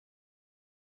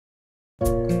We'll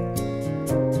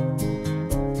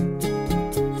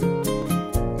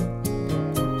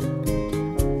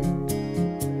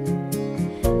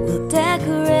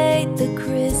decorate the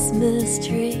Christmas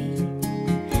tree.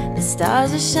 The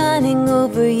stars are shining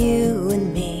over you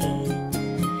and me.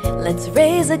 Let's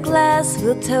raise a glass,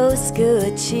 we'll toast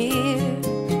good cheer.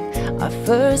 Our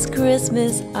first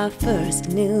Christmas, our first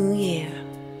New Year.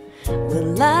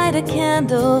 We'll light a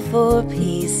candle for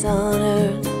peace on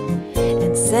earth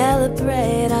and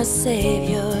celebrate our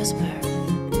Savior's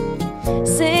birth,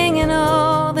 singing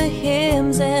all the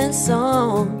hymns and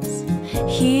songs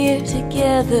here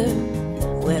together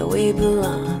where we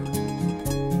belong.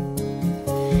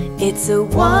 It's a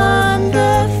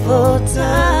wonderful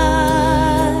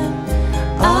time.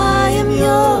 I am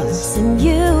yours and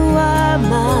you are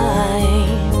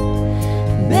mine.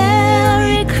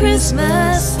 Merry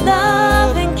Christmas,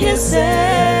 love and kisses.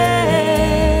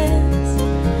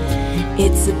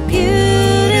 It's a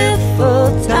beautiful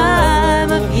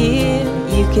time of year.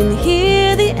 You can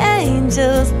hear the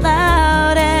angels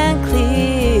loud and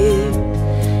clear.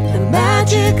 The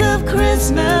magic of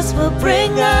Christmas will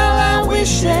bring all our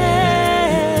wishes.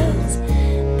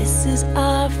 This is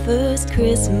our first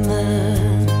Christmas.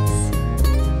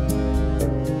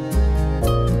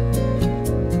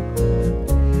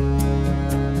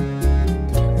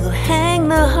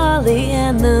 The holly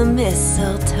and the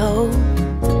mistletoe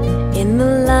in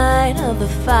the light of the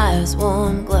fire's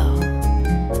warm glow.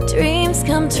 Dreams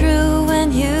come true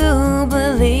when you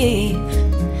believe,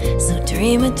 so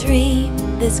dream a dream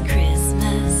this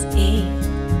Christmas Eve.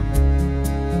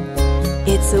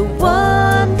 It's a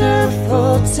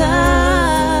wonderful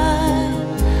time.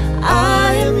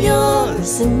 I am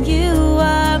yours and you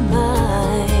are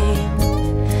mine.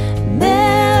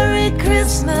 Merry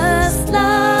Christmas,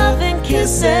 love and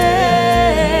kisses.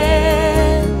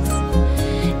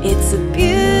 It's a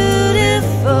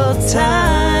beautiful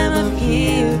time of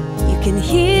year. You can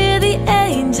hear the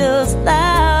angels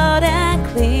loud and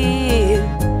clear.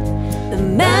 The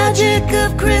magic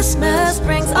of Christmas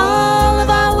brings all of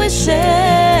our wishes.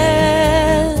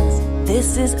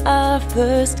 This is our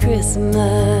first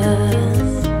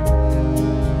Christmas.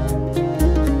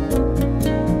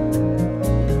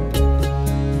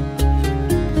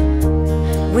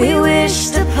 We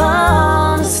wished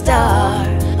upon a star,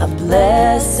 a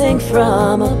blessing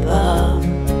from above.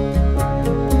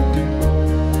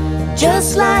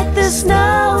 Just like the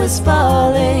snow is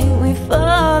falling, we've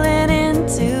fallen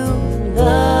into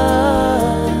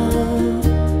love.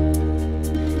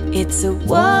 It's a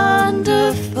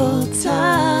wonderful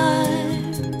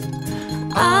time.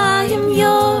 I am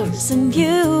yours and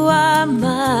you are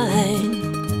mine.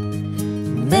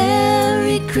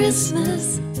 Merry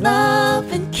Christmas,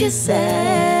 love and kisses.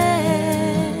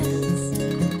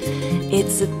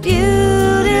 It's a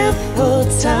beautiful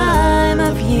time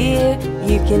of year.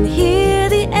 You can hear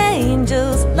the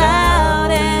angels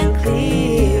loud and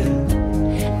clear.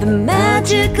 The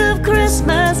magic of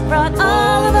Christmas brought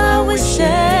all of our wishes.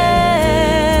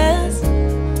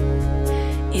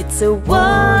 It's a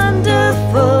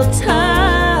wonderful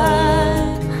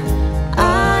time.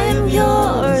 I am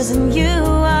yours and you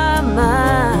are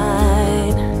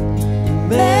mine.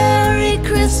 Merry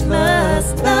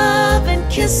Christmas, love and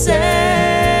kisses.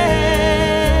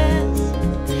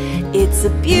 It's a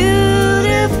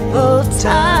beautiful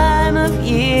time of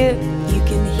year. You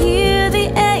can hear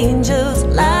the angels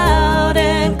loud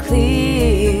and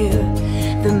clear.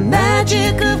 The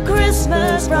magic of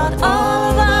Christmas brought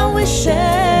all of our wishes.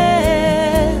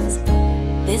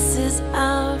 This is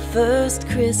our first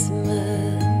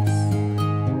Christmas.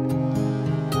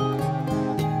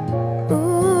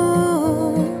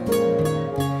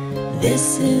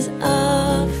 This is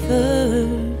our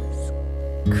first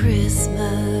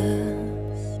Christmas.